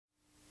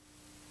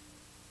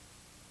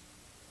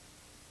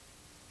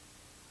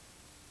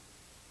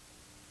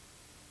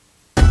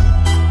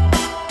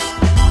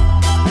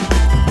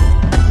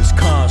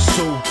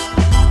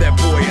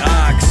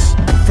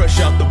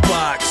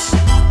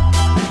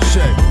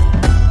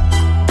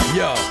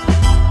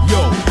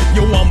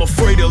I'm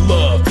afraid of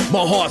love,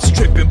 my heart's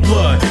dripping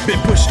blood.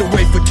 Been pushed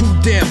away for too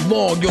damn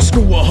long, you'll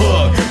screw a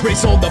hug.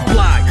 Race on the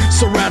block,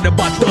 surrounded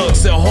by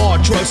thugs and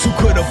hard drugs. Who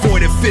could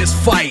avoid a fist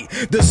fight?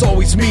 There's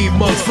always me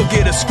mugs,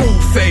 forget a screw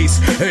face.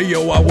 Hey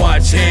yo, I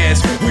watch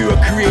hands, we were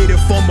created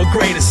from a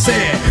grain of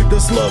sand.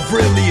 Does love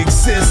really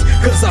exist?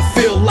 Cause I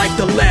feel like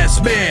the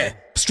last man,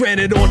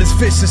 stranded on this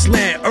vicious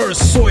land, earth,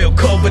 soil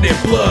covered in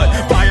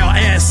blood by our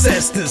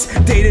ancestors.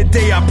 Day to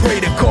day I pray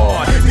to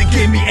God to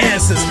give me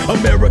answers.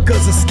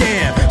 America's a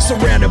scam,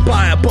 surrounded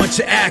by a bunch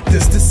of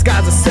actors.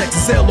 Disguise of sex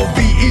is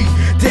LOVE,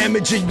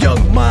 damaging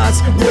young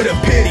minds, what a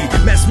pity.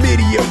 Mass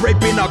media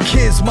raping our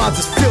kids' minds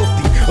is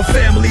filthy. A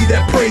family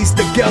that prays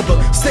together,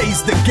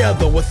 stays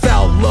together.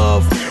 Without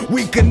love,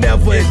 we can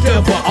never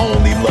endeavor. I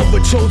only love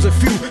a chosen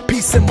few,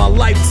 piecing my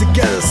life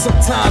together.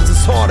 Sometimes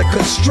it's hard to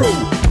construe.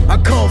 I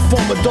come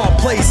from a dark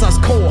place, I was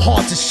cold,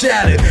 hearts are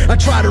shattered. I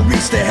try to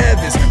reach the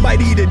heavens, might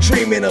eat a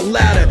dream in a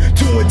ladder.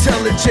 Two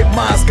intelligent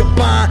minds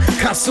combine,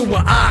 Khonsu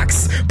and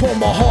Ox. Pour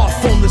my heart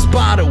from this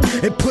bottle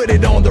and put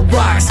it on the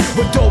rocks.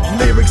 With dope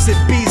lyrics and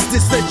beats,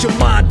 this let your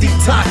mind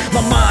detox.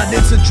 My mind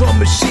is a drum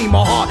machine,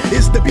 my heart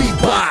is the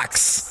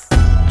beatbox.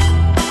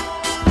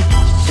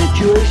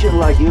 Situation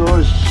like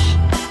yours,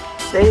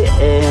 they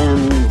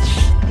end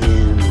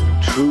in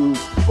truth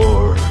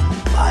or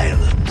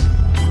violence.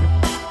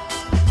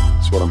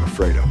 That's what I'm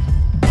afraid of.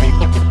 Are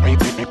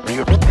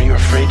you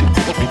afraid to?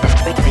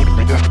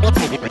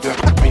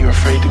 Are you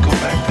afraid to go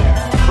back there?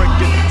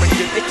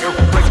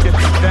 Break it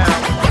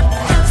down.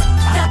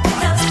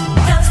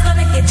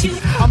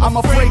 I'm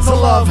afraid to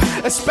love,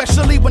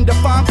 especially when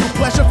defined through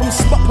pleasure from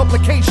smut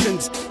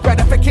publications.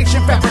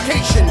 Gratification,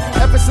 fabrication.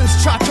 Ever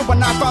since Cha-Cha,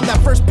 when I found that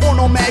first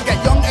porno mag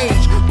at young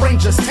age, brain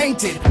just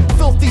tainted.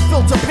 Filthy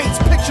filter paints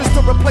pictures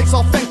to replace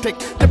authentic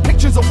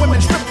depictions of women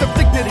stripped of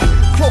dignity,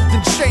 cloaked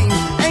in shame,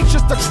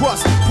 anxious to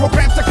trust,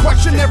 programmed to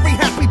question every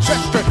happy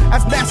gesture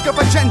as mask of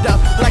agenda,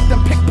 like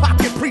them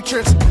pickpocket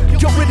preachers.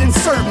 Guilt-ridden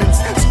sermons,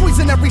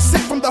 squeezing every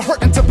cent from the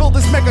hurtin' to build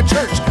this mega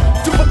church,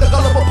 duping the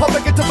gullible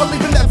public into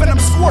believing that venom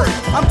squirt.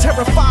 I'm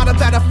terrified of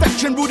that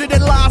affection rooted in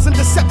lies and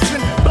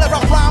deception. Blare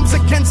out rhymes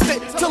against it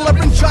till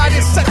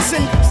laryngitis sets in.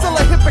 Still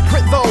a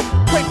hypocrite though.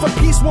 Pray for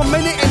peace 1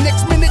 minute and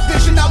next minute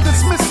dishing out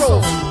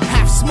dismissals.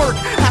 Half smirk,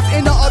 half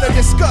in utter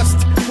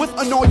disgust with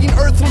annoying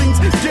earthlings.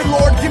 Dear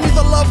Lord, give me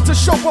the love to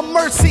show for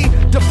mercy.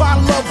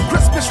 Divine love,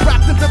 Christmas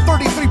wrapped into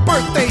 33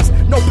 birthdays.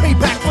 No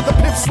payback for the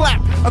pimp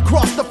slap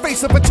across the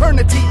face of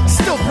eternity.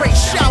 Still grace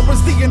showers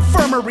the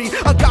infirmary.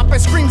 Agape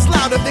screams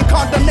louder than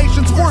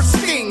condemnation's worst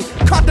sting.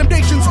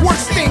 Condemnation's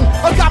worst sting.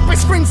 Agape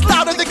screams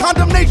louder than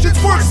condemnation's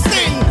worst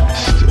sting.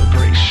 Still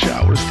grace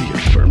showers the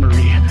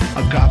infirmary.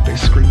 Agape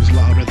screams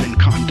louder than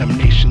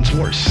condemnation's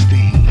worst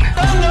sting.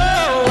 Don't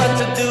know what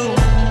to do.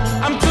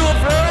 I'm too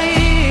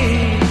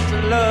afraid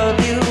to love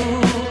you.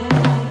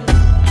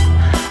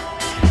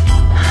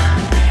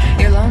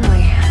 You're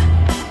lonely.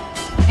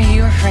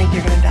 You're afraid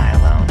you're gonna die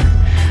alone.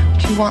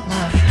 But you want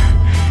love.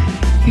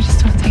 You just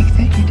don't think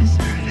that you deserve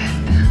it.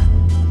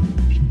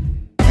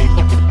 Are you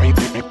afraid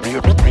to? Are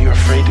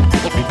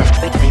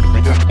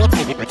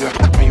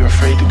you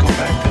afraid to go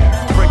back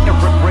there? Break it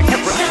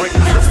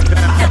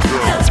down.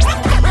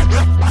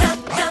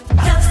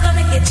 Love's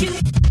gonna get you.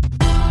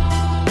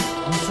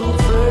 I'm too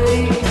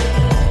afraid.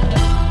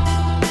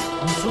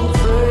 I'm too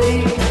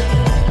afraid.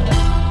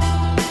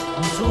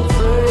 I'm too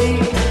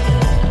afraid.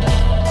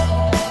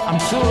 I'm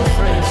too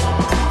afraid.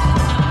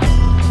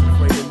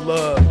 Afraid of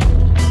love,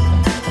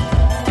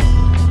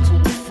 too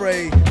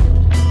afraid.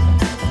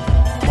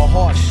 My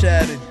heart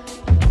shattered.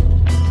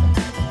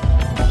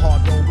 My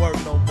heart don't work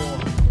no more.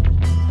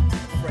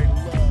 Afraid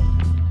of love.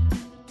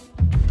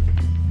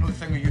 You know the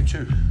thing with you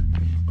two?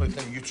 The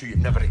thing with you two, you've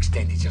never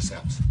extended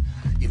yourselves.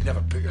 You've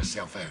never put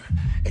yourself out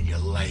in your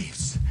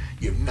lives.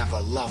 You've never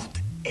loved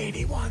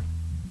anyone.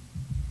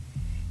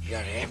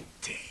 You're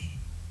empty.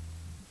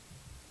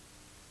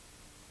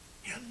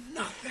 You're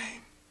nothing.